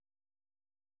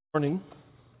Morning.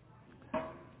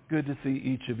 Good to see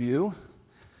each of you.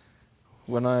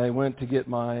 When I went to get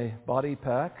my body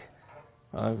pack,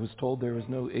 I was told there was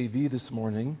no AV this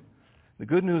morning. The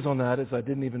good news on that is I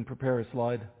didn't even prepare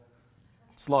slides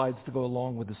to go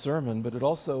along with the sermon, but it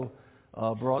also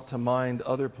brought to mind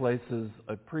other places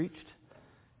I preached.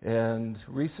 And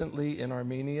recently in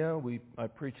Armenia, I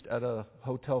preached at a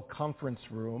hotel conference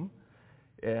room,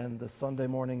 and the Sunday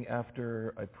morning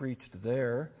after I preached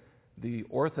there, the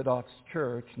Orthodox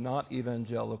Church, not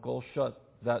evangelical, shut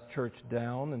that church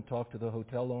down and talked to the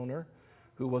hotel owner,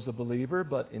 who was a believer,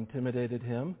 but intimidated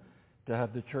him to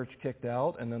have the church kicked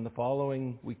out. And then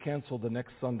we canceled the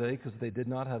next Sunday because they did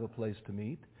not have a place to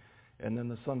meet. And then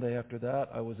the Sunday after that,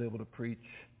 I was able to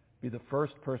be the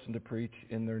first person to preach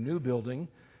in their new building,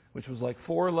 which was like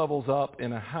 4 levels up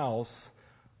in a house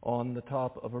on the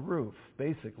top of a roof.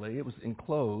 Basically, it was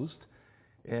enclosed.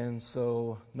 And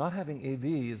so not having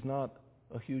AV is not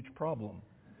a huge problem.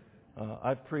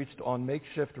 I've preached on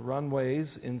makeshift runways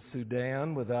in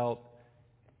Sudan without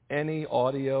any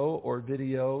audio or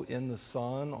video in the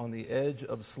sun, on the edge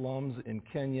of slums in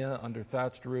Kenya, under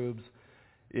thatched roofs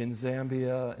in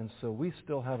Zambia. And so we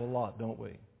still have a lot, don't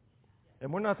we?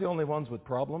 And we're not the only ones with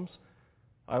problems.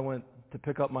 I went to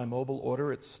pick up my mobile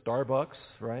order at Starbucks,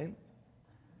 right?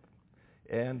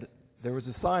 And there was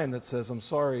a sign that says, "I'm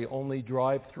sorry, only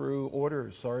drive-through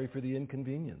orders. Sorry for the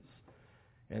inconvenience."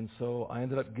 And so I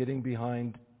ended up getting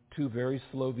behind 2 very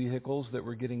slow vehicles that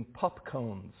were getting pup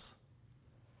cones.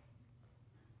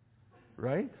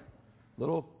 Right?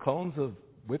 Little cones of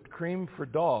whipped cream for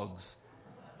dogs.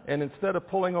 And instead of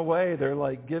pulling away, they're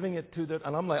like giving it to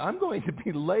and I'm like, I'm going to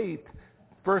be late.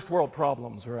 First world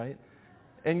problems, right?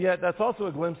 And yet that's also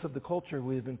a glimpse of the culture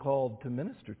we've been called to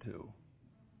minister to.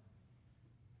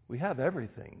 We have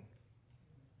everything.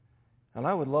 And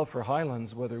I would love for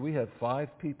Highlands, whether we have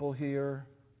 5 people here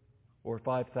or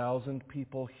 5,000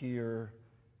 people here,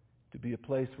 to be a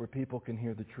place where people can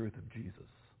hear the truth of Jesus.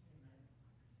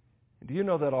 And do you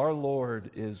know that our Lord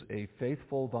is a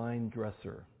faithful vine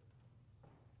dresser?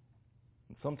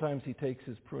 And sometimes he takes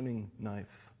his pruning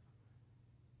knife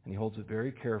and he holds it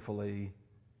very carefully,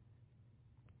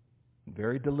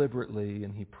 very deliberately,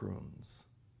 and he prunes.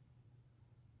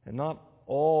 And not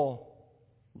all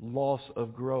loss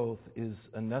of growth is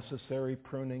a necessary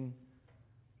pruning,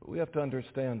 but we have to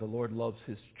understand the Lord loves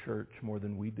his church more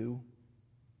than we do.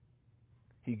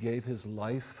 He gave his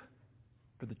life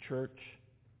for the church.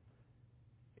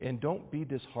 And don't be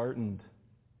disheartened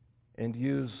and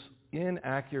use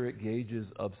inaccurate gauges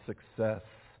of success,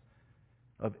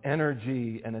 of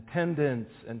energy and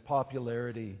attendance and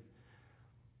popularity.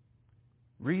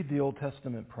 Read the Old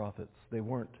Testament prophets. They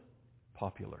weren't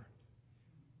popular.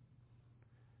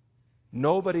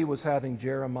 Nobody was having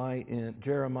Jeremiah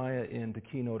in to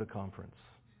keynote a conference.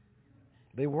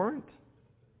 They weren't.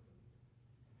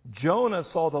 Jonah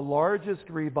saw the largest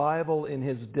revival in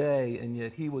his day, and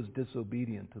yet he was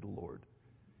disobedient to the Lord.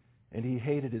 And he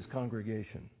hated his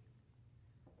congregation.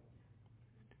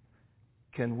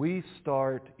 Can we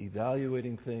start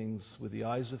evaluating things with the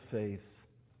eyes of faith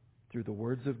through the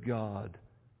words of God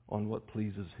on what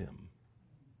pleases him?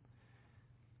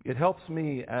 It helps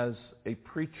me as a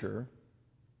preacher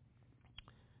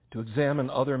to examine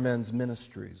other men's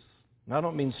ministries. And I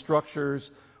don't mean structures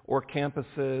or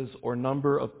campuses or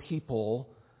number of people,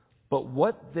 but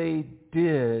what they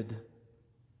did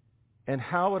and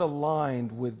how it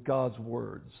aligned with God's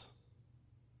words.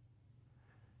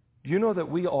 Do you know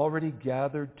that we already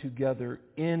gathered together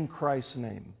in Christ's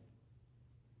name?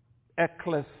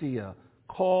 Ecclesia,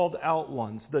 called out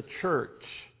ones, the church.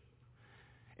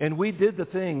 And we did the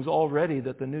things already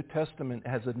that the New Testament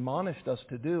has admonished us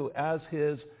to do as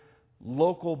his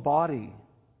local body.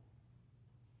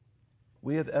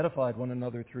 We have edified one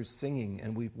another through singing,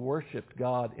 and we've worshiped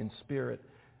God in spirit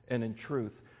and in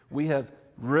truth. We have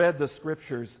read the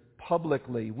Scriptures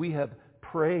publicly. We have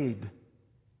prayed.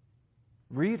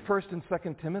 Read 1 and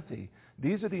 2 Timothy.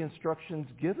 These are the instructions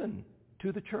given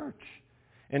to the church.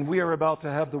 And we are about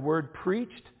to have the Word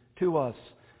preached to us.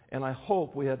 And I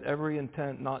hope we have every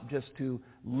intent not just to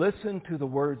listen to the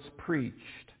words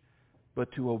preached,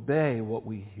 but to obey what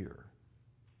we hear.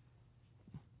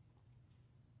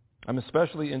 I'm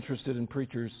especially interested in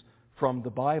preachers from the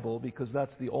Bible because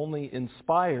that's the only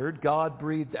inspired,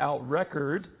 God-breathed out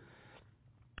record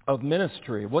of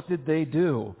ministry. What did they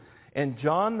do? And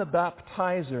John the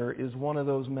Baptizer is one of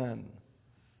those men.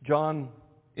 John,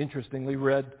 interestingly,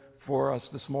 read for us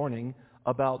this morning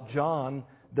about John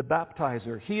the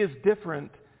Baptizer. He is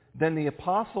different than the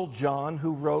Apostle John,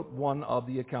 who wrote one of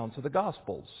the accounts of the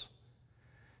Gospels.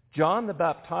 John the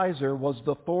Baptizer was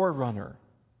the forerunner.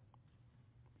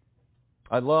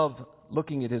 I love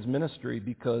looking at his ministry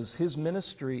because his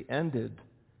ministry ended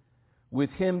with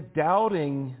him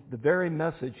doubting the very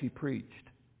message he preached.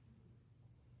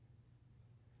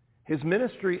 His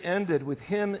ministry ended with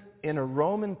him in a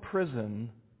Roman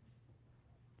prison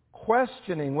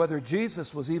questioning whether Jesus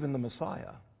was even the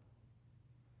Messiah.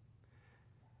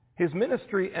 His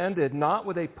ministry ended not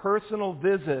with a personal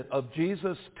visit of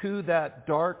Jesus to that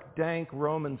dark, dank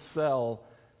Roman cell,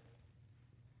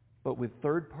 but with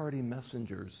third-party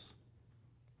messengers.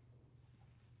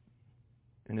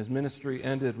 And his ministry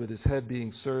ended with his head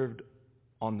being served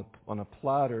on a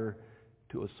platter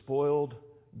to a spoiled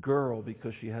girl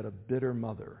because she had a bitter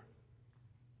mother.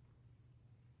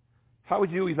 How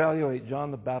would you evaluate John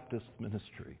the Baptist's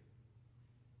ministry?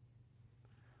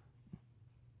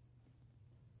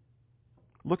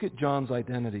 Look at John's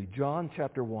identity. John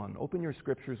chapter 1. Open your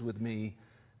scriptures with me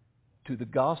to the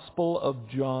Gospel of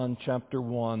John chapter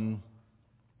 1,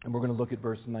 and we're going to look at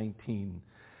verse 19.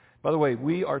 By the way,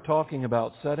 we are talking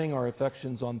about setting our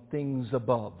affections on things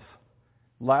above.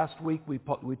 Last week we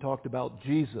talked about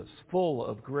Jesus, full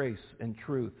of grace and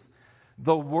truth.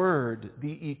 The Word,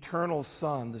 the eternal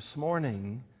Son. This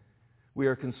morning we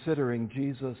are considering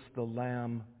Jesus, the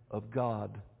Lamb of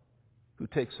God, who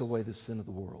takes away the sin of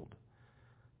the world.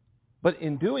 But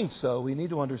in doing so, we need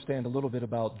to understand a little bit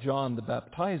about John the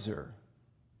Baptizer.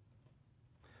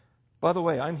 By the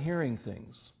way, I'm hearing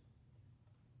things,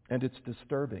 and it's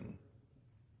disturbing.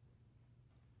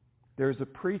 There's a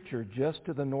preacher just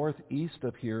to the northeast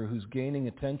of here who's gaining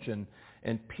attention,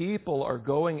 and people are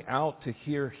going out to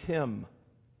hear him.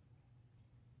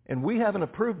 And we haven't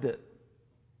approved it.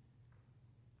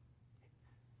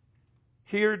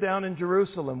 Here down in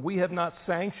Jerusalem, we have not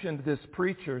sanctioned this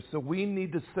preacher, so we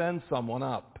need to send someone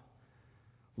up.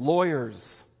 Lawyers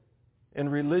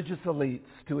and religious elites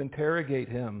to interrogate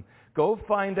him. Go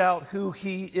find out who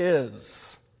he is.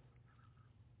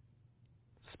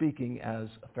 Speaking as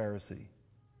a Pharisee.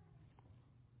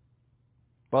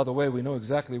 By the way, we know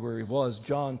exactly where he was.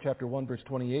 John chapter 1 verse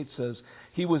 28 says,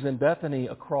 he was in Bethany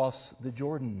across the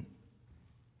Jordan.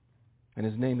 And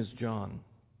his name is John.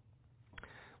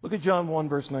 Look at John 1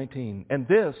 verse 19. And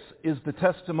this is the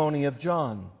testimony of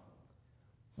John.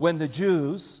 When the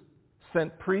Jews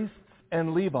sent priests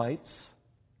and Levites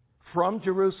from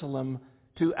Jerusalem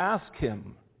to ask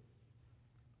him,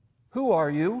 who are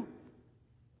you?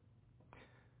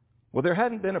 Well, there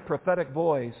hadn't been a prophetic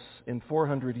voice in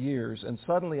 400 years, and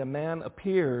suddenly a man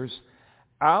appears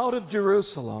out of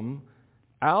Jerusalem,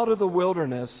 out of the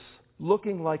wilderness,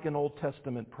 looking like an Old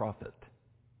Testament prophet.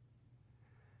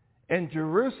 And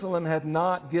Jerusalem had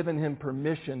not given him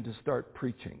permission to start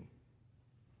preaching.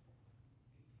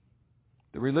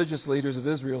 The religious leaders of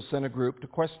Israel sent a group to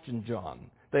question John.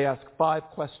 They asked 5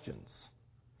 questions.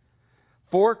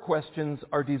 4 questions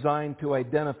are designed to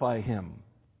identify him.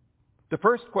 The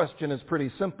first question is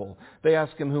pretty simple. They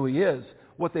ask him who he is.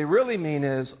 What they really mean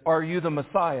is, are you the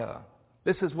Messiah?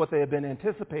 This is what they have been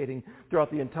anticipating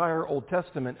throughout the entire Old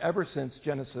Testament ever since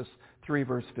Genesis 3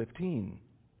 verse 15.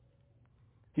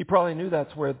 He probably knew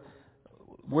that's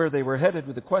where they were headed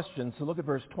with the question, so look at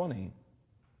verse 20.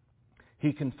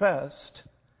 He confessed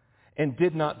and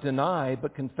did not deny,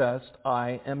 but confessed,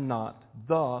 I am not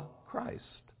the Christ.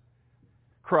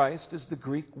 Christ is the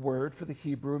Greek word for the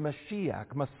Hebrew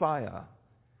Mashiach, Messiah.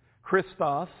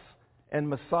 Christos and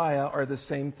Messiah are the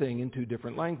same thing in 2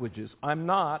 different languages. I'm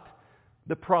not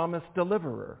the promised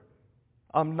deliverer.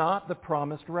 I'm not the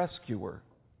promised rescuer.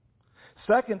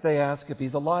 Second, they ask if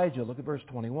he's Elijah. Look at verse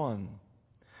 21.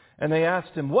 And they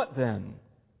asked him, what then?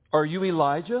 Are you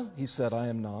Elijah? He said, I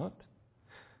am not.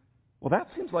 Well, that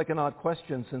seems like an odd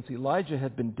question since Elijah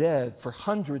had been dead for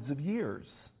hundreds of years.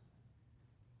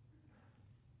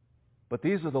 But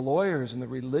these are the lawyers and the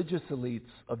religious elites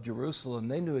of Jerusalem.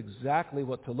 They knew exactly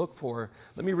what to look for.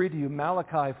 Let me read to you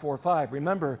Malachi 4:5.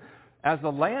 Remember, as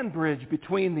the land bridge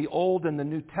between the Old and the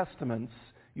New Testaments,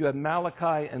 you have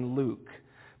Malachi and Luke.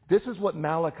 This is what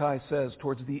Malachi says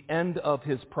towards the end of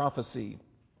his prophecy.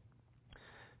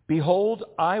 Behold,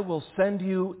 I will send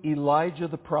you Elijah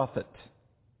the prophet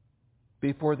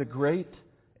before the great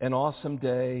and awesome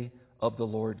day of the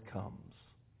Lord comes.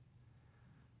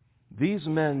 These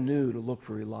men knew to look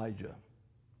for Elijah.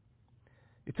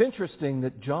 It's interesting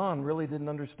that John really didn't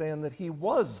understand that he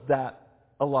was that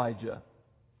Elijah.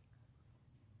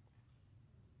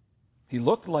 He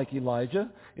looked like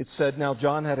Elijah. It said, now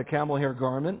John had a camel hair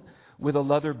garment with a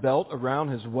leather belt around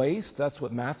his waist. That's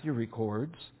what Matthew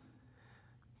records.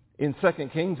 In 2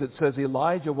 Kings it says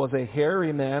Elijah was a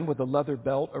hairy man with a leather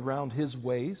belt around his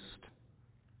waist.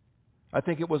 I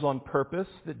think it was on purpose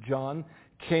that John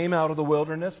came out of the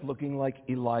wilderness looking like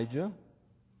Elijah.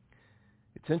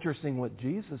 It's interesting what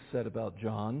Jesus said about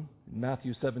John. In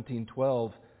Matthew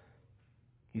 17:12,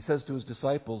 he says to his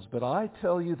disciples, "But I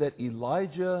tell you that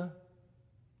Elijah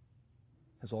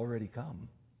has already come."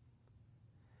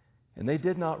 And they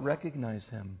did not recognize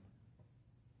him,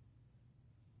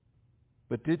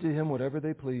 but did to him whatever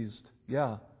they pleased.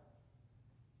 Yeah,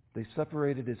 they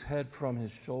separated his head from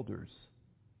his shoulders.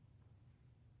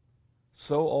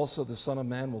 So also the Son of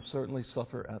Man will certainly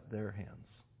suffer at their hands.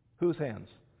 Whose hands?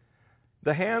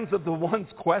 The hands of the ones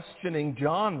questioning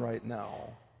John right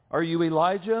now. Are you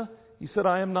Elijah? He said,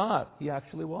 I am not. He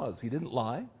actually was. He didn't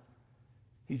lie.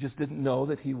 He just didn't know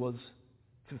that he was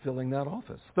fulfilling that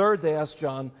office. Third, they asked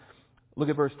John, look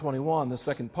at verse 21, the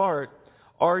second part,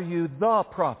 are you the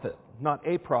prophet? Not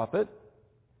a prophet,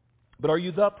 but are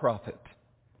you the prophet?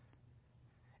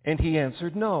 And he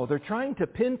answered, no. They're trying to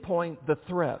pinpoint the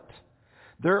threat.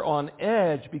 They're on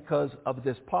edge because of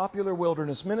this popular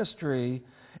wilderness ministry,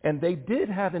 and they did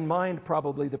have in mind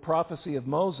probably the prophecy of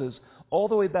Moses all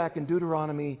the way back in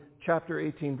Deuteronomy chapter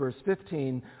 18, verse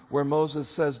 15, where Moses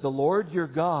says, the Lord your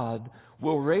God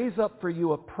will raise up for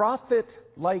you a prophet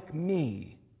like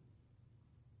me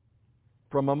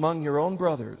from among your own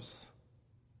brothers,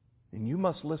 and you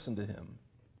must listen to him.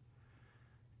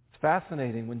 It's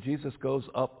fascinating when Jesus goes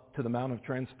up to the Mount of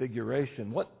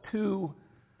Transfiguration. What two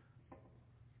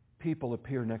people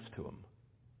appear next to him?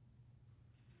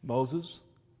 Moses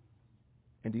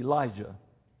and Elijah.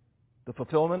 The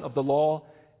fulfillment of the law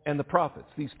and the prophets.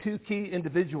 These two key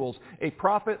individuals. A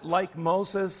prophet like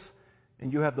Moses,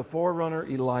 and you have the forerunner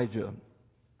Elijah.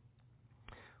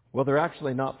 Well, they're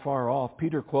actually not far off.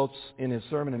 Peter quotes in his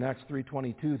sermon in Acts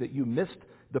 3:22 that you missed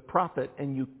the prophet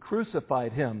and you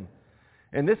crucified him.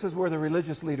 And this is where the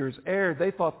religious leaders erred.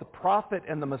 They thought the prophet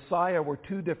and the Messiah were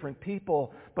two different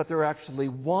people, but they're actually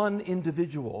one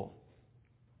individual.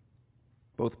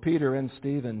 Both Peter and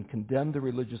Stephen condemned the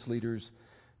religious leaders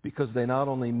because they not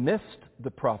only missed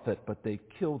the prophet, but they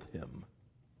killed him.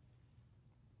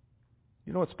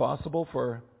 You know it's possible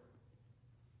for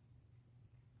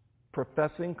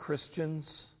professing Christians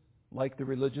like the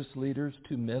religious leaders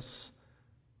to miss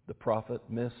the prophet,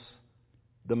 miss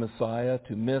the Messiah,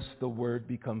 to miss the Word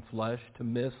become flesh, to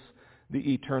miss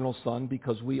the eternal Son,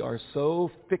 because we are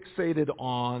so fixated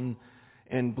on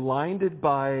and blinded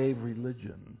by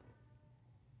religion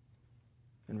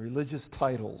and religious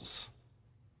titles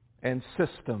and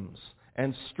systems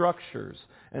and structures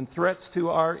and threats to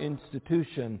our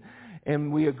institution.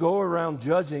 And we go around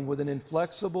judging with an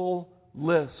inflexible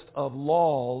list of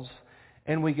laws,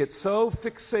 and we get so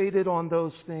fixated on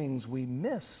those things we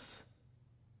miss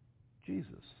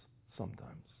Jesus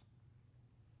sometimes.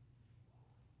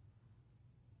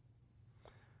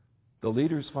 The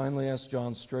leaders finally asked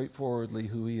John straightforwardly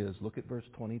who he is. Look at verse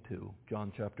 22,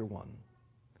 John chapter 1.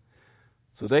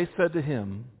 So they said to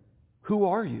him, who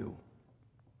are you?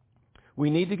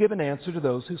 We need to give an answer to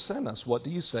those who sent us. What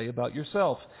do you say about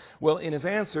yourself? Well, in his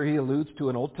answer, he alludes to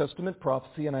an Old Testament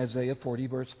prophecy in Isaiah 40,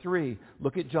 verse 3.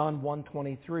 Look at John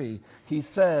 1:23. He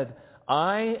said,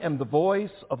 I am the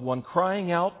voice of one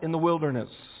crying out in the wilderness.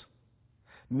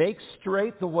 Make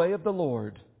straight the way of the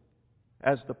Lord,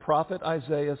 as the prophet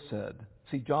Isaiah said.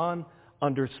 See, John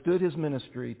understood his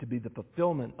ministry to be the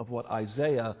fulfillment of what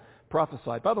Isaiah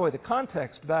prophesied. By the way, the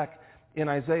context back in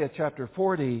Isaiah chapter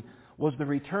 40 was the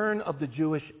return of the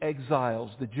Jewish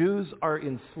exiles. The Jews are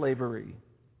in slavery,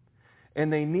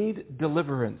 and they need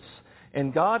deliverance.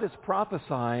 And God is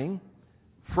prophesying,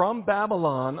 from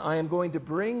Babylon, I am going to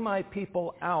bring my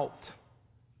people out.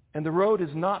 And the road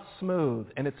is not smooth,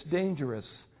 and it's dangerous.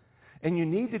 And you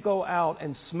need to go out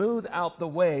and smooth out the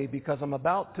way, because I'm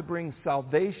about to bring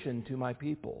salvation to my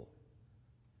people.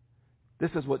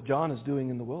 This is what John is doing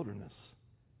in the wilderness.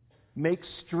 Make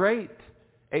straight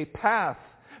a path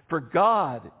for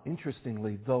God,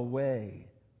 interestingly, the way,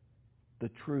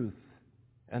 the truth,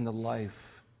 and the life.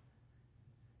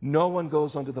 No one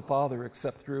goes unto the Father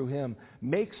except through him.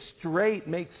 Make straight,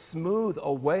 make smooth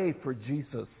a way for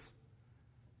Jesus,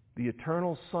 the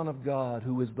eternal Son of God,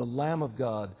 who is the Lamb of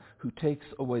God, who takes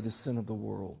away the sin of the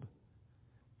world.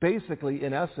 Basically,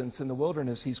 in essence, in the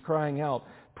wilderness, he's crying out,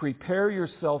 prepare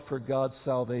yourself for God's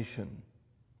salvation.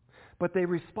 But they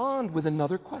respond with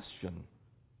another question.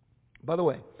 By the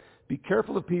way, be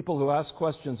careful of people who ask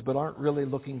questions but aren't really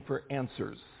looking for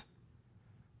answers.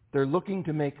 They're looking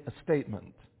to make a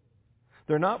statement.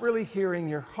 They're not really hearing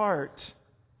your heart.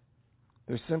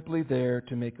 They're simply there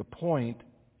to make a point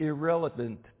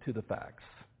irrelevant to the facts.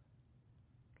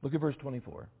 Look at verse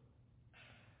 24.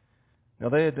 Now,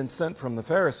 they had been sent from the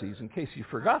Pharisees. In case you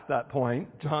forgot that point,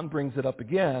 John brings it up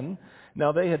again.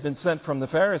 Now, they had been sent from the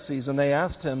Pharisees, and they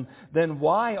asked him, "Then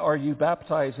why are you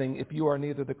baptizing if you are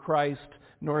neither the Christ,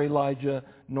 nor Elijah,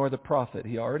 nor the prophet?"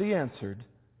 He already answered,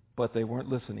 but they weren't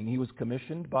listening. He was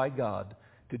commissioned by God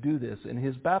to do this, and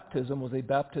his baptism was a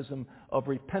baptism of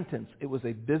repentance. It was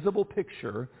a visible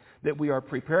picture that we are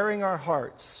preparing our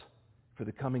hearts for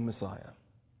the coming Messiah.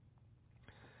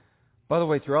 By the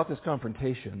way, throughout this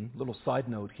confrontation, little side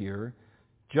note here,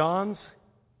 John's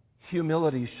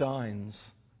humility shines,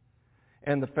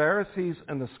 and the Pharisees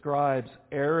and the scribes'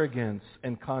 arrogance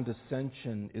and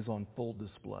condescension is on full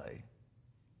display.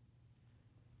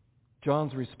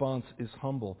 John's response is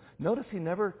humble. Notice he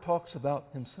never talks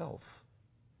about himself.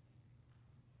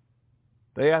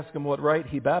 They ask him what right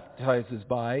he baptizes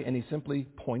by, and he simply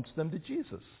points them to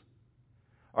Jesus.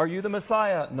 "Are you the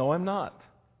Messiah?" "No, I'm not.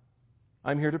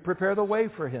 I'm here to prepare the way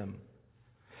for him."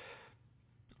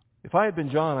 If I had been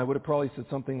John, I would have probably said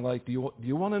something like, do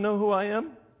you want to know who I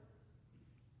am?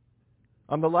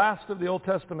 I'm the last of the Old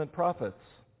Testament prophets.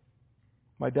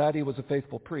 My daddy was a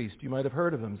faithful priest. You might have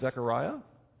heard of him, Zechariah.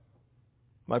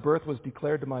 My birth was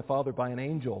declared to my father by an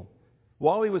angel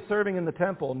while he was serving in the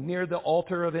temple near the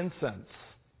altar of incense.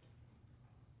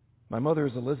 My mother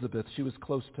is Elizabeth. She was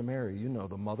close to Mary. You know,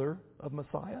 the mother of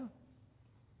Messiah.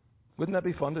 Wouldn't that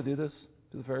be fun to do this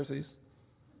to the Pharisees?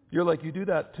 You're like, you do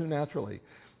that too naturally.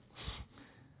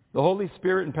 The Holy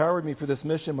Spirit empowered me for this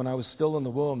mission when I was still in the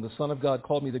womb. The Son of God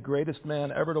called me the greatest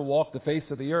man ever to walk the face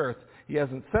of the earth. He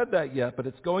hasn't said that yet, but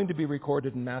it's going to be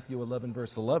recorded in Matthew 11,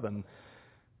 verse 11.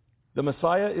 The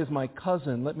Messiah is my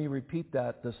cousin. Let me repeat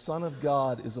that. The Son of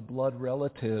God is a blood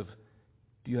relative.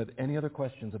 Do you have any other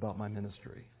questions about my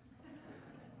ministry?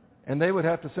 And they would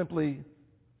have to simply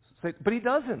say, but he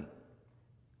doesn't.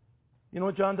 You know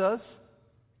what John does?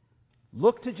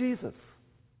 Look to Jesus.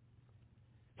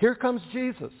 Here comes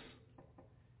Jesus.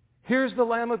 Here's the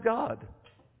Lamb of God.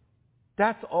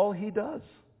 That's all he does.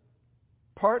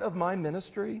 Part of my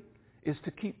ministry is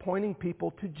to keep pointing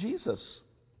people to Jesus.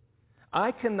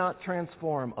 I cannot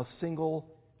transform a single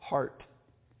heart.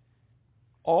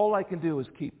 All I can do is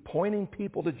keep pointing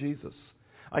people to Jesus.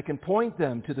 I can point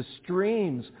them to the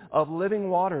streams of living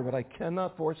water, but I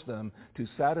cannot force them to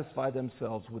satisfy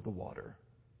themselves with the water.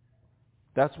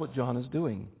 That's what John is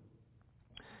doing.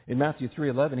 In Matthew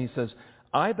 3:11, he says,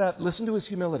 listen to his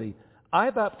humility. I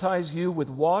baptize you with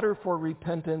water for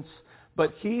repentance,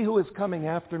 but he who is coming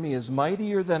after me is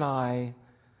mightier than I,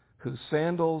 whose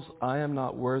sandals I am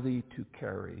not worthy to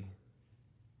carry.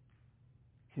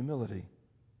 Humility.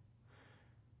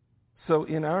 So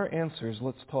in our answers,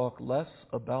 let's talk less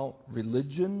about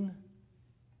religion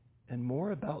and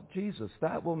more about Jesus.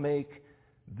 That will make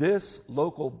this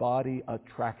local body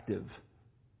attractive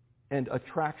and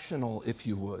attractional, if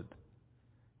you would,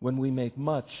 when we make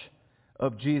much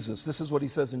of Jesus. This is what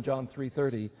he says in John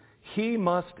 3:30. He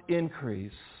must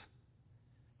increase,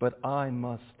 but I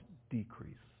must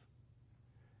decrease.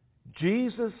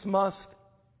 Jesus must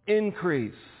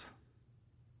increase.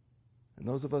 And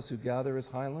those of us who gather as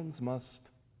Highlands must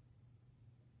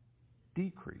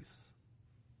decrease.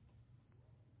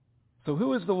 So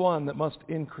who is the one that must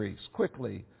increase?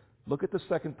 Quickly, look at the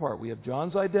second part. We have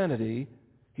John's identity.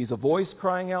 He's a voice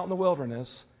crying out in the wilderness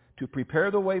to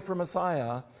prepare the way for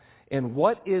Messiah. And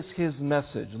what is his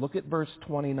message? Look at verse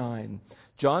 29.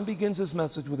 John begins his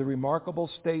message with a remarkable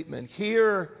statement.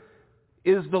 Here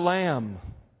is the Lamb.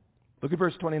 Look at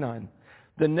verse 29.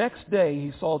 The next day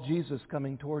he saw Jesus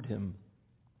coming toward him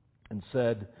and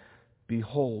said,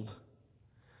 "Behold,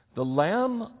 the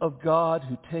Lamb of God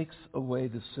who takes away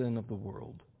the sin of the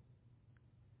world.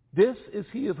 This is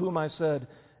he of whom I said,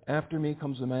 after me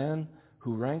comes a man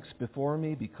who ranks before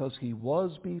me because he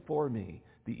was before me,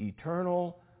 the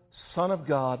eternal Son of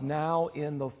God, now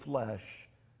in the flesh,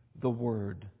 the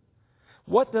Word."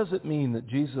 What does it mean that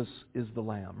Jesus is the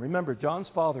Lamb? Remember, John's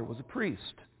father was a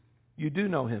priest. You do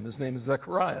know him. His name is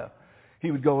Zechariah.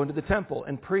 He would go into the temple,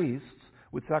 and priests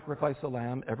would sacrifice a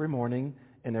lamb every morning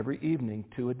and every evening,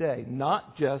 2 a day,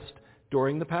 not just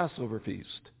during the Passover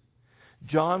feast.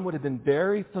 John would have been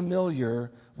very familiar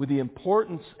with the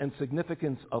importance and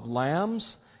significance of lambs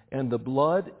and the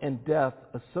blood and death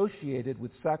associated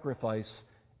with sacrifice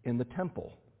in the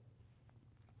temple.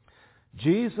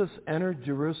 Jesus entered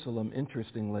Jerusalem,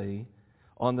 interestingly,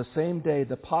 on the same day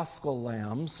the Paschal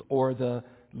lambs, or the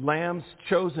lambs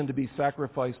chosen to be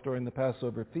sacrificed during the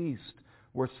Passover feast,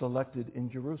 were selected in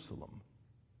Jerusalem.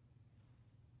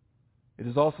 It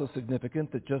is also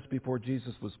significant that just before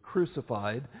Jesus was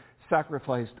crucified,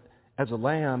 sacrificed as a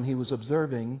lamb, he was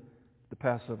observing the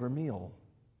Passover meal.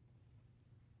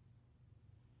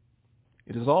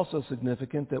 It is also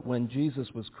significant that when Jesus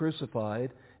was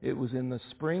crucified, it was in the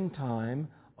springtime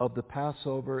of the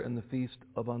Passover and the Feast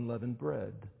of Unleavened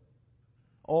Bread.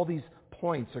 All these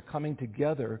points are coming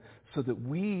together so that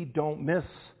we don't miss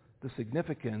the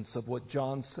significance of what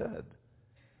John said.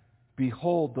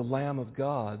 Behold the Lamb of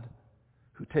God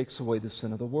who takes away the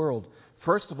sin of the world.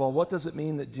 First of all, what does it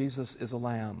mean that Jesus is a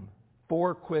lamb?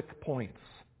 4 quick points.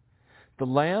 The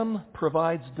Lamb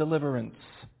provides deliverance.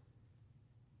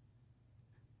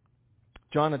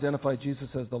 John identified Jesus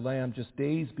as the Lamb just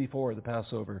days before the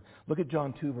Passover. Look at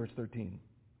John 2, verse 13,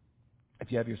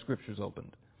 if you have your scriptures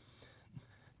opened.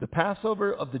 The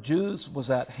Passover of the Jews was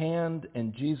at hand,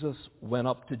 and Jesus went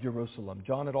up to Jerusalem.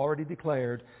 John had already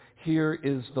declared, here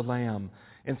is the Lamb.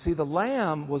 And see, the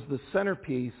Lamb was the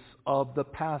centerpiece of the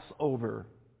Passover.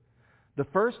 The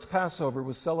first Passover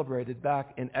was celebrated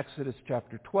back in Exodus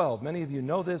chapter 12. Many of you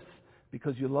know this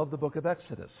because you love the book of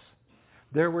Exodus.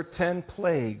 There were 10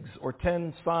 plagues, or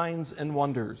 10 signs and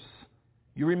wonders.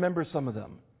 You remember some of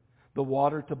them. The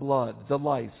water to blood, the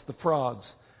lice, the frogs,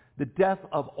 the death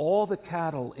of all the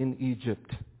cattle in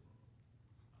Egypt.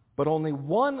 But only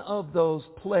one of those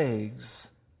plagues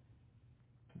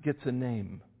gets a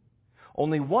name.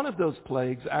 Only one of those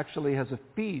plagues actually has a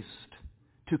feast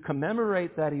to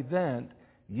commemorate that event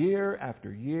year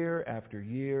after year after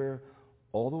year,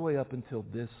 all the way up until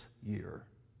this year.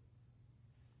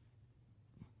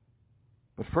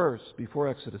 But first, before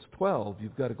Exodus 12,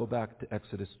 you've got to go back to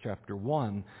Exodus chapter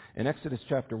 1. And Exodus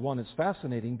chapter 1 is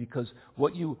fascinating because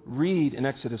what you read in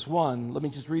Exodus 1, let me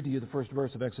just read to you the first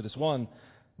verse of Exodus 1.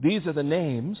 These are the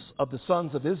names of the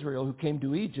sons of Israel who came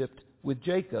to Egypt with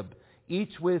Jacob,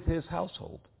 each with his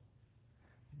household.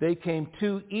 They came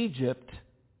to Egypt,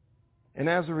 and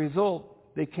as a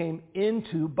result, they came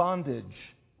into bondage.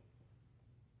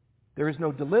 There is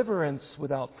no deliverance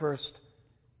without first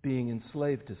being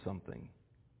enslaved to something.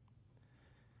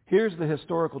 Here's the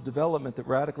historical development that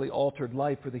radically altered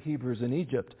life for the Hebrews in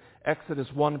Egypt. Exodus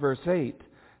 1 verse 8.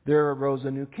 There arose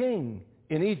a new king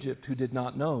in Egypt who did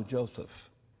not know Joseph.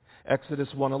 Exodus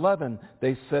 1:11.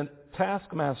 They sent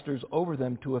taskmasters over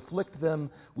them to afflict them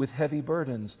with heavy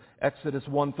burdens. Exodus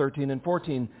 1:13 and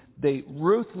 14. They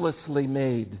ruthlessly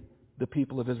made the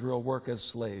people of Israel work as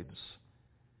slaves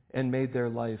and made their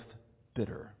life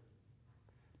bitter.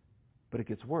 But it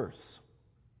gets worse.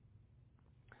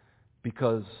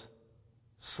 Because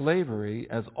slavery,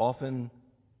 as often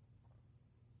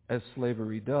as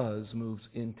slavery does, moves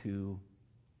into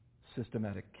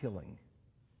systematic killing.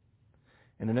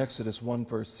 And in Exodus 1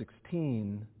 verse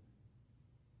 16,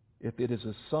 if it is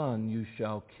a son, you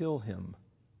shall kill him.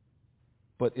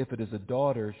 But if it is a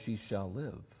daughter, she shall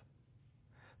live.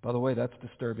 By the way, that's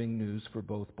disturbing news for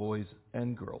both boys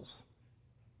and girls.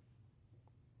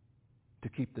 To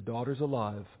keep the daughters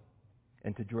alive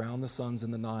and to drown the sons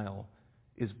in the Nile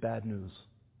is bad news.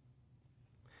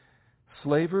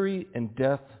 Slavery and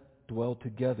death dwell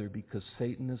together because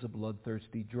Satan is a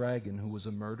bloodthirsty dragon who was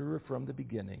a murderer from the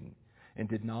beginning and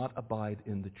did not abide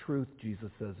in the truth, Jesus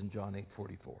says in John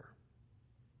 8:44.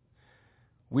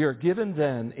 We are given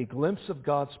then a glimpse of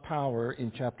God's power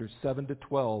in chapters 7 to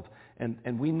 12,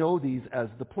 and we know these as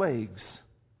the plagues.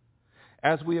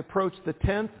 As we approach the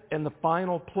 10th and the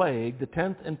final plague, the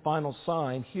 10th and final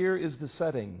sign, here is the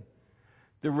setting.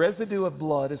 The residue of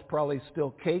blood is probably still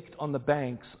caked on the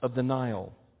banks of the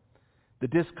Nile. The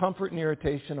discomfort and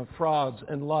irritation of frogs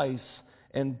and lice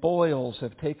and boils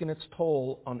have taken its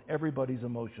toll on everybody's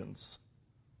emotions.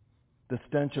 The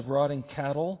stench of rotting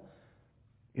cattle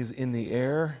is in the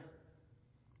air,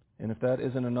 and if that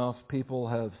isn't enough, people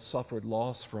have suffered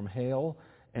loss from hail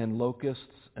and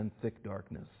locusts and thick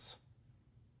darkness.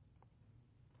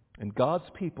 And God's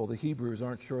people, the Hebrews,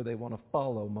 aren't sure they want to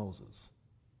follow Moses.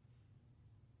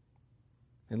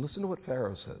 And listen to what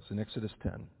Pharaoh says in Exodus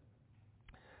 10.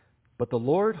 But the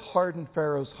Lord hardened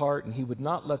Pharaoh's heart, and he would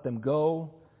not let them go.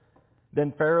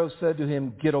 Then Pharaoh said to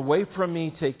him, get away from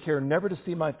me, take care never to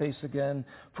see my face again,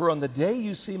 for on the day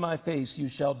you see my face you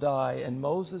shall die. And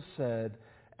Moses said,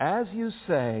 as you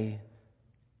say,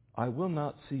 I will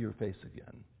not see your face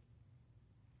again.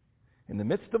 In the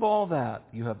midst of all that,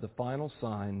 you have the final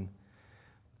sign.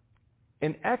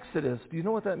 In Exodus, do you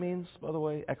know what that means, by the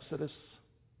way, Exodus?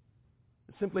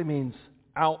 It simply means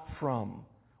out from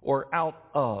or out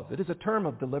of. It is a term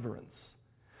of deliverance.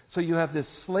 So you have this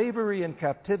slavery and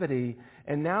captivity,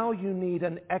 and now you need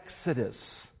an exodus.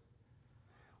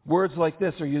 Words like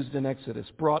this are used in Exodus.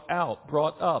 Brought out,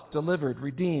 brought up, delivered,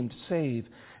 redeemed, saved.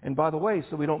 And by the way,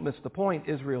 so we don't miss the point,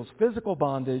 Israel's physical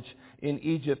bondage in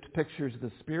Egypt pictures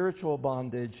the spiritual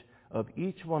bondage of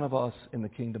each one of us in the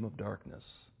kingdom of darkness.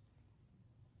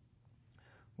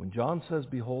 When John says,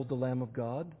 "Behold the Lamb of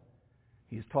God,"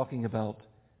 he's talking about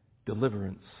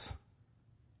deliverance.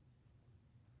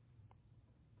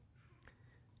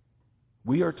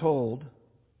 We are told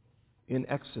in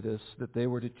Exodus that they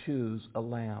were to choose a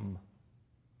lamb.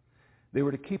 They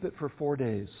were to keep it for 4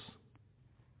 days.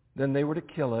 Then they were to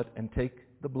kill it and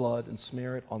take the blood and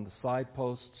smear it on the side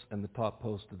posts and the top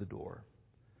post of the door.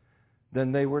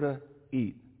 Then they were to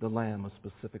eat the lamb a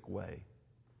specific way.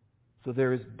 So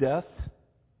there is death,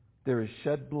 there is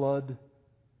shed blood,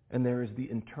 and there is the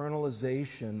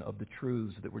internalization of the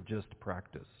truths that were just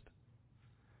practiced.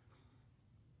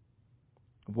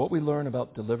 What we learn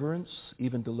about deliverance,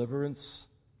 even deliverance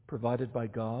provided by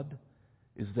God,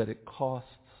 is that it costs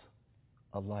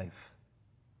a life.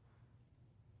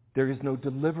 There is no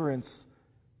deliverance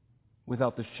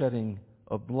without the shedding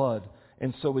of blood.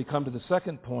 And so we come to the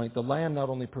second point. The Lamb not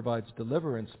only provides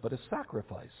deliverance, but a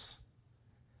sacrifice.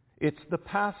 It's the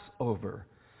Passover.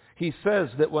 He says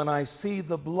that when I see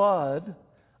the blood,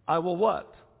 I will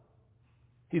what?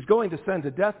 He's going to send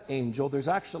a death angel. There's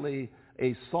actually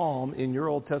a psalm in your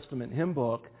Old Testament hymn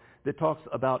book that talks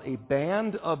about a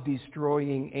band of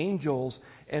destroying angels,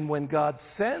 and when God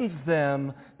sends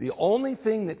them, the only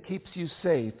thing that keeps you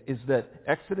safe is that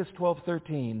Exodus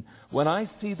 12:13, when I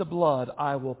see the blood,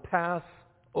 I will pass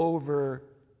over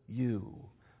you.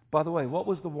 By the way, what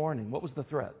was the warning? What was the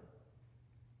threat?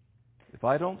 If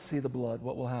I don't see the blood,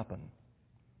 what will happen?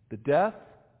 The death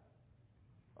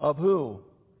of who?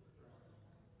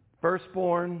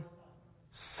 Firstborn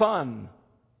son.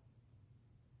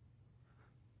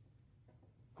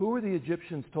 Who were the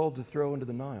Egyptians told to throw into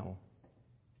the Nile?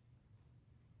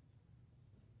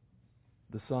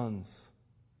 The sons.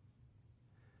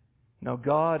 Now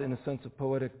God, in a sense of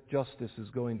poetic justice, is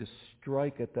going to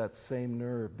strike at that same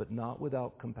nerve, but not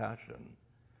without compassion.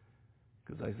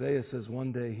 Because Isaiah says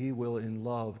one day he will, in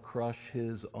love, crush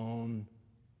his own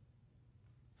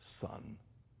son.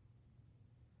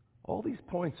 All these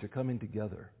points are coming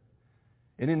together.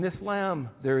 And in this lamb,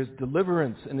 there is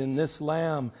deliverance. And in this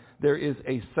lamb, there is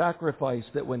a sacrifice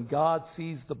that when God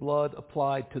sees the blood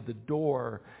applied to the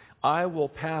door, I will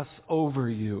pass over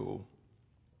you.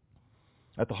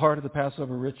 At the heart of the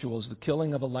Passover ritual is the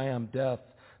killing of a lamb, death,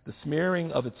 the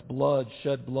smearing of its blood,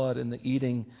 shed blood, and the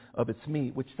eating of its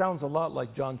meat, which sounds a lot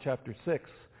like John chapter 6,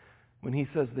 when he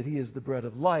says that he is the bread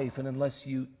of life, and unless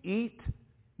you eat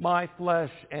my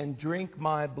flesh and drink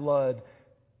my blood,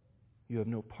 you have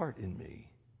no part in me.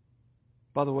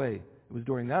 By the way, it was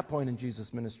during that point in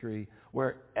Jesus' ministry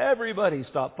where everybody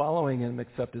stopped following him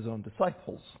except his own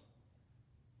disciples.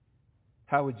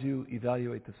 How would you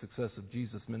evaluate the success of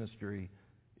Jesus' ministry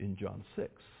in John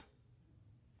 6?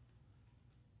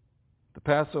 The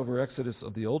Passover exodus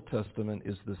of the Old Testament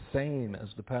is the same as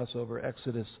the Passover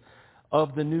exodus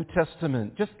of the New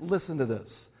Testament. Just listen to this.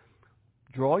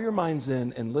 Draw your minds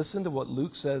in and listen to what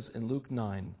Luke says in Luke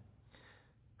 9.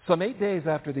 Some 8 days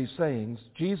after these sayings,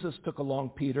 Jesus took along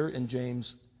Peter and James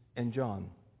and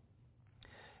John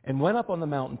and went up on the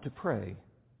mountain to pray.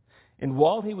 And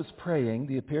while he was praying,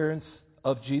 the appearance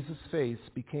of Jesus' face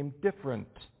became different,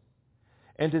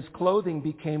 and his clothing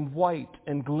became white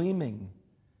and gleaming.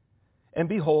 And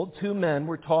behold, 2 men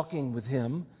were talking with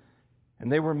him,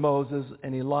 and they were Moses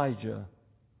and Elijah,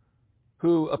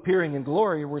 who, appearing in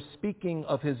glory, were speaking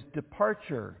of his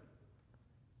departure,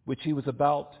 which he was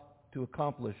about to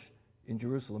accomplish in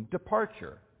Jerusalem.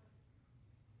 Departure.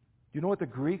 Do you know what the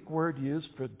Greek word used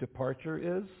for departure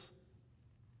is?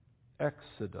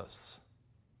 Exodus.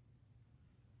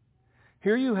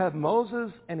 Here you have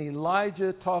Moses and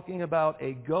Elijah talking about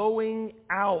a going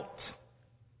out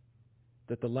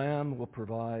that the Lamb will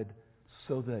provide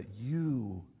so that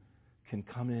you can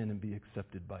come in and be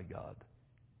accepted by God.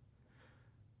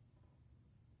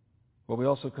 What we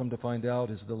also come to find out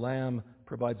is the Lamb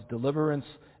provides deliverance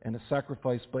and a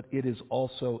sacrifice, but it is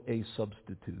also a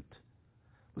substitute.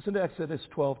 Listen to Exodus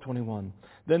 12:21.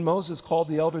 Then Moses called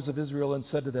the elders of Israel and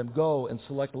said to them, "Go and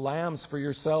select lambs for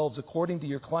yourselves according to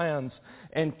your clans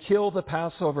and kill the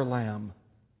Passover lamb."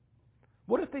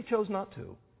 What if they chose not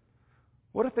to?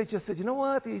 What if they just said, you know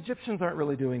what, the Egyptians aren't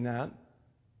really doing that.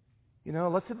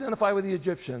 Let's identify with the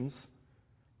Egyptians.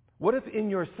 What if in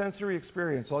your sensory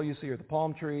experience all you see are the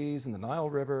palm trees and the Nile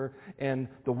River and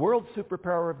the world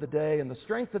superpower of the day and the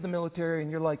strength of the military,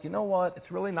 and you're like, you know what, it's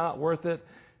really not worth it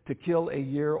to kill a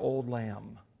year-old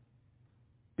lamb.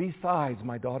 Besides,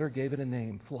 my daughter gave it a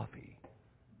name, Fluffy,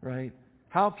 right?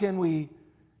 How can we,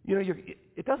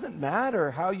 it doesn't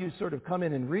matter how you sort of come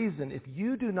in and reason. If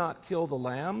you do not kill the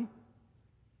lamb,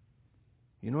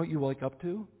 you know what you wake up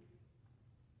to?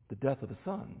 The death of the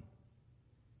son.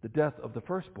 The death of the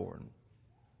firstborn.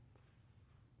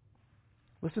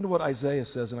 Listen to what Isaiah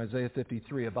says in Isaiah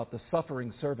 53 about the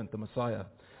suffering servant, the Messiah.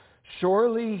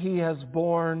 Surely he has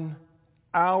borne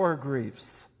our griefs.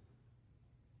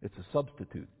 It's a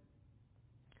substitute.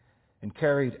 And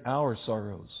carried our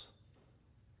sorrows.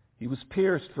 He was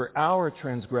pierced for our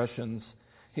transgressions.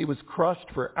 He was crushed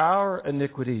for our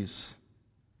iniquities.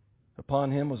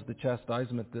 Upon him was the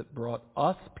chastisement that brought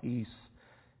us peace,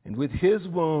 and with his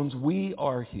wounds we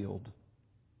are healed.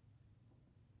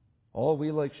 All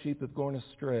we like sheep have gone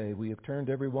astray. We have turned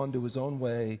every one to his own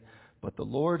way, but the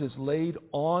Lord has laid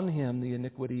on him the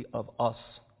iniquity of us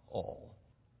all.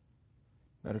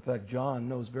 Matter of fact, John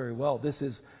knows very well this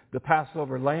is the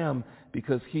Passover lamb,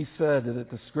 because he said that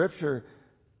the Scripture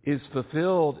is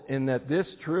fulfilled in that this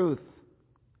truth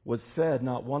was said,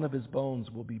 not one of his bones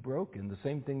will be broken. The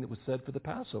same thing that was said for the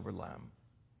Passover lamb.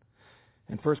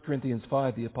 In 1 Corinthians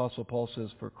 5, the Apostle Paul says,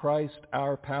 for Christ,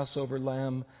 our Passover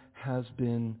lamb, has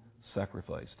been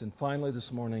sacrificed. And finally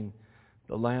this morning,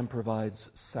 the lamb provides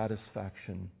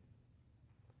satisfaction.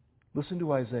 Listen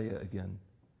to Isaiah again.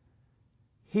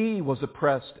 He was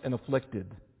oppressed and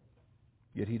afflicted,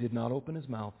 yet he did not open his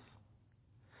mouth.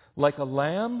 Like a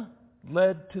lamb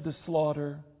led to the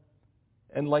slaughter,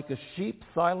 and like a sheep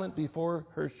silent before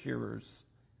her shearers,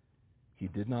 he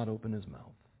did not open his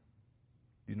mouth.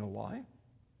 Do you know why?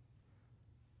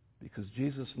 Because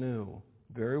Jesus knew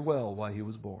very well why he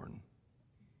was born.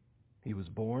 He was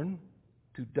born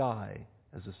to die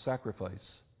as a sacrifice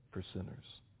for sinners.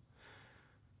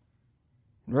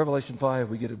 In Revelation 5,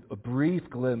 we get a brief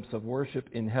glimpse of worship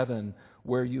in heaven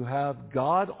where you have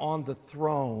God on the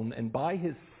throne, and by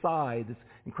his side, this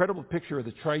incredible picture of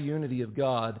the triunity of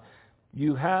God,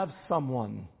 you have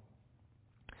someone.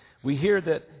 We hear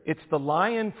that it's the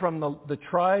Lion from the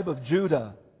tribe of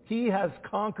Judah. He has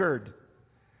conquered.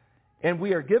 And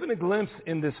we are given a glimpse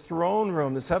in this throne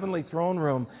room, this heavenly throne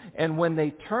room. And when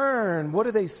they turn, what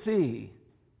do they see?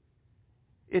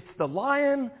 It's the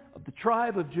Lion of the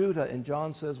tribe of Judah. And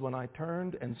John says, when I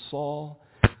turned and saw,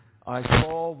 I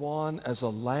saw one as a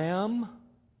lamb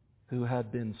who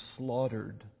had been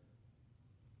slaughtered.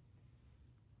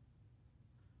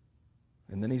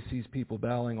 And then he sees people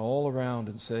bowing all around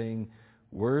and saying,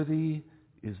 worthy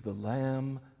is the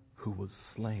Lamb who was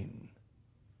slain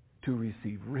to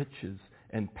receive riches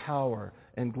and power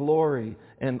and glory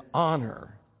and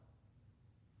honor.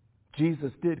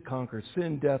 Jesus did conquer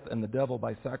sin, death, and the devil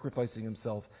by sacrificing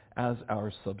himself as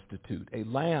our substitute. A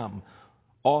lamb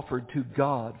offered to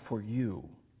God for you.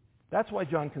 That's why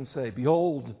John can say,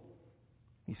 behold,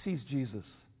 he sees Jesus,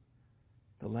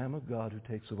 the Lamb of God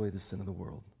who takes away the sin of the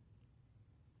world.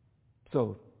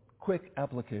 So, quick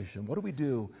application. What do we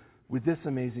do with this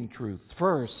amazing truth?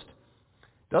 First,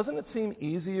 doesn't it seem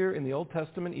easier in the Old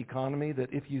Testament economy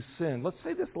that if you sin, let's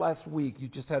say this last week you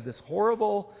just had this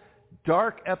horrible,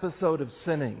 dark episode of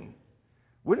sinning,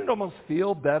 wouldn't it almost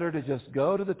feel better to just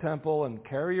go to the temple and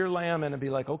carry your lamb in and be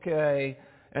like, okay,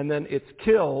 and then it's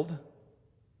killed,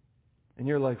 and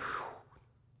you're like,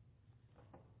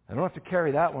 I don't have to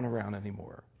carry that one around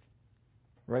anymore.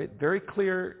 Right? Very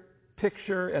clear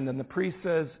picture, and then the priest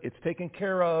says it's taken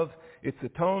care of, it's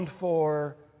atoned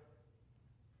for.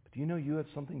 But do you know you have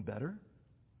something better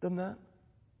than that?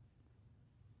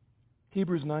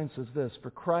 Hebrews 9 says this, for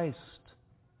Christ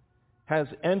has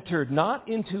entered not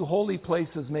into holy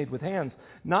places made with hands,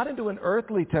 not into an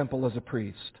earthly temple as a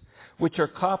priest, which are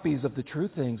copies of the true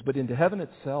things, but into heaven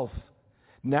itself,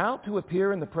 now to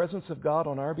appear in the presence of God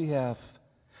on our behalf.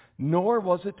 Nor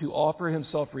was it to offer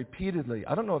himself repeatedly.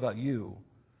 I don't know about you,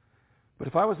 but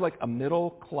if I was like a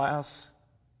middle-class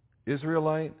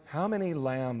Israelite, how many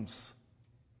lambs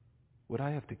would I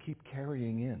have to keep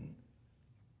carrying in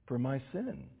for my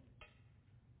sin?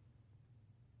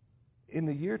 In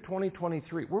the year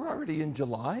 2023, we're already in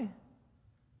July.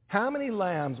 How many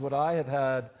lambs would I have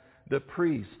had the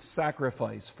priest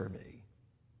sacrifice for me?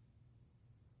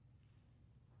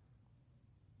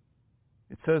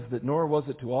 It says that nor was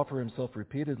it to offer himself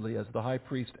repeatedly as the high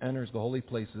priest enters the holy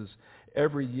places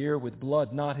every year with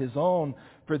blood not his own,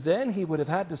 for then he would have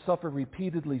had to suffer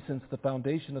repeatedly since the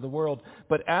foundation of the world.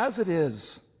 But as it is,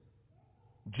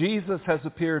 Jesus has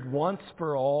appeared once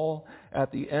for all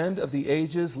at the end of the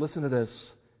ages, listen to this,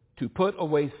 to put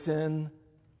away sin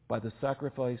by the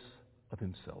sacrifice of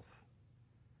himself.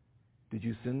 Did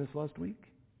you sin this last week?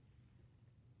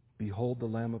 Behold the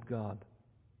Lamb of God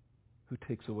who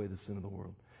takes away the sin of the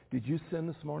world. Did you sin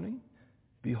this morning?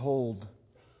 Behold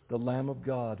the Lamb of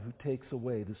God who takes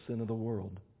away the sin of the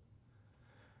world.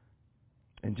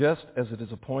 And just as it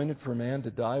is appointed for man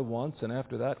to die once, and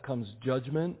after that comes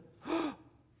judgment,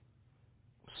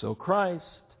 so Christ,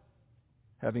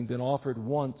 having been offered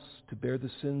once to bear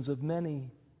the sins of many,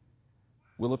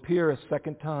 will appear a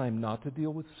second time, not to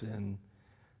deal with sin,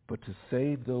 but to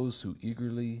save those who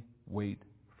eagerly wait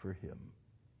for him.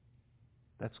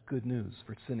 That's good news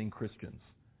for sinning Christians.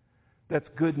 That's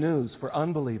good news for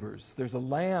unbelievers. There's a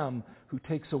Lamb who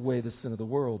takes away the sin of the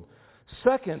world.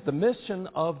 Second, the mission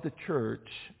of the church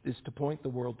is to point the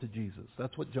world to Jesus.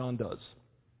 That's what John does.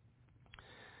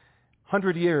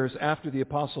 100 years after the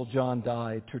Apostle John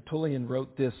died, Tertullian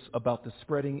wrote this about the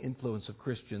spreading influence of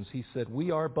Christians. He said,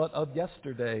 "We are but of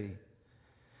yesterday,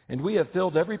 and we have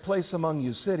filled every place among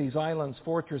you, cities, islands,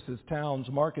 fortresses, towns,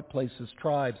 marketplaces,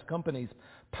 tribes, companies,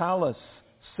 palace,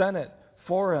 senate,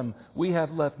 forum. We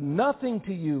have left nothing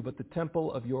to you but the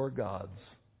temple of your gods."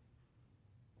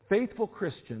 Faithful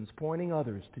Christians pointing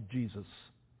others to Jesus,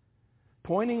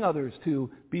 pointing others to,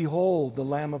 behold, the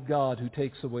Lamb of God who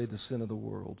takes away the sin of the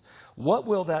world. What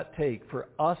will that take for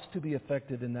us to be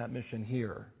effective in that mission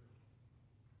here?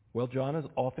 Well, John is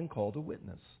often called a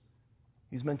witness.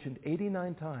 He's mentioned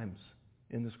 89 times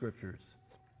in the Scriptures,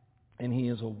 and he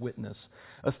is a witness.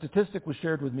 A statistic was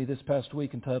shared with me this past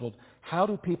week entitled, "How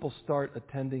do people start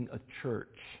attending a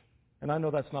church?" And I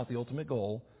know that's not the ultimate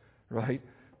goal, right?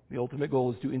 The ultimate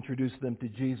goal is to introduce them to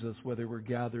Jesus, whether we're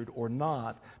gathered or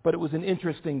not. But it was an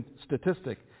interesting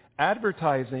statistic.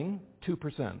 Advertising,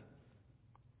 2%.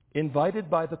 Invited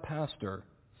by the pastor,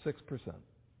 6%.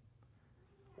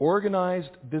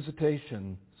 Organized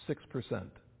visitation,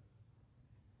 6%.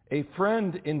 A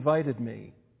friend invited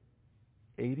me,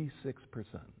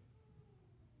 86%.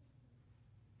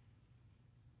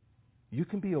 You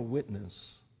can be a witness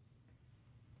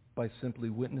by simply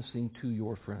witnessing to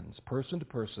your friends, person to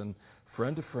person,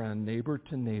 friend to friend, neighbor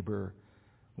to neighbor,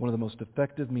 one of the most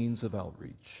effective means of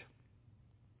outreach.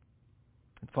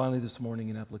 And finally this morning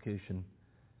in application,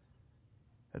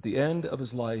 at the end of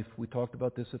his life, we talked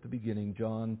about this at the beginning,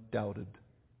 John doubted.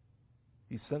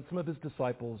 He sent some of his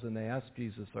disciples and they asked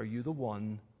Jesus, "Are you the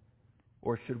one,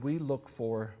 or should we look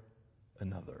for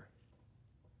another?"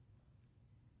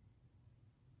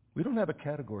 We don't have a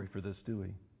category for this, do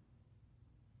we?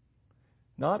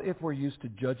 Not if we're used to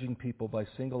judging people by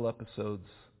single episodes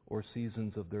or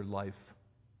seasons of their life.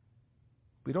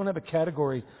 We don't have a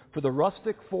category for the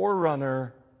rustic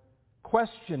forerunner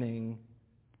questioning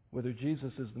whether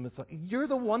Jesus is the Messiah. You're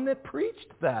the one that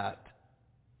preached that.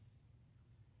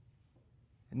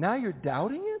 And now you're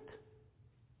doubting it?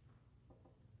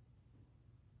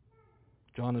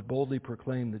 John had boldly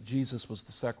proclaimed that Jesus was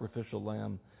the sacrificial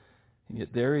lamb, and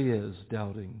yet there he is,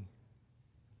 doubting.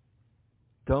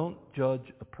 Don't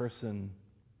judge a person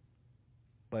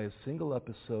by a single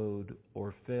episode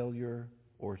or failure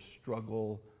or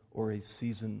struggle or a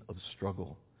season of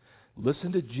struggle.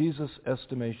 Listen to Jesus'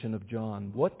 estimation of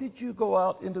John. What did you go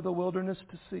out into the wilderness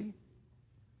to see?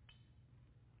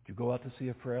 Did you go out to see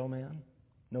a frail man?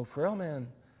 No, frail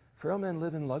men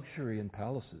live in luxury and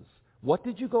palaces. What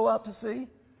did you go out to see?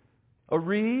 A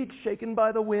reed shaken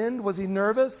by the wind? Was he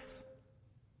nervous?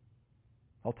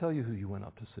 I'll tell you who you went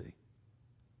out to see.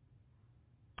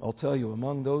 I'll tell you,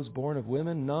 among those born of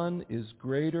women, none is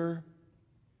greater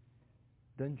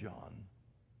than John.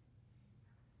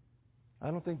 I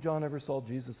don't think John ever saw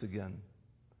Jesus again,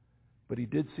 but he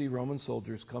did see Roman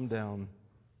soldiers come down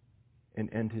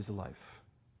and end his life.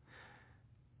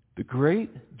 The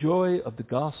great joy of the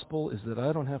gospel is that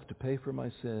I don't have to pay for my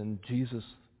sin. Jesus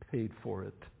paid for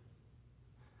it.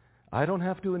 I don't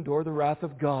have to endure the wrath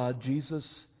of God. Jesus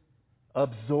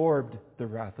absorbed the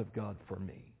wrath of God for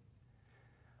me.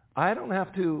 I don't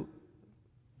have to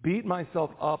beat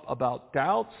myself up about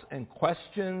doubts and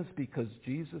questions because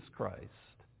Jesus Christ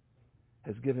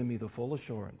has given me the full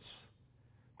assurance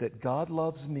that God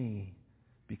loves me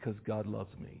because God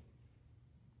loves me.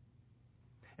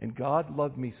 And God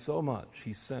loved me so much,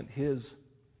 He sent His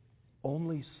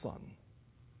only Son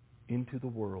into the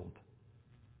world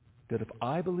that if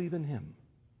I believe in Him,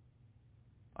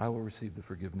 I will receive the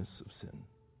forgiveness of sin.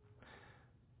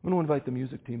 I'm going to invite the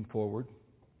music team forward.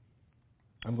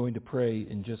 I'm going to pray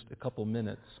in just a couple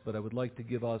minutes, but I would like to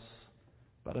give us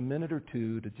about a minute or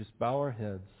two to just bow our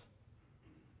heads,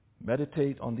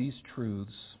 meditate on these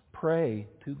truths, pray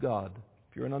to God.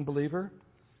 If you're an unbeliever,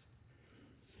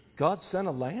 God sent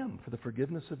a lamb for the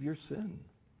forgiveness of your sin.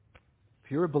 If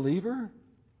you're a believer,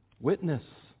 witness.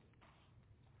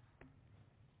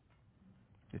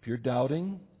 If you're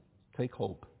doubting, take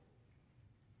hope.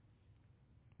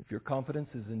 If your confidence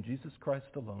is in Jesus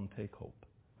Christ alone, take hope.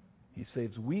 He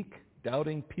saves weak,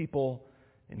 doubting people,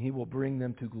 and He will bring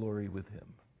them to glory with Him.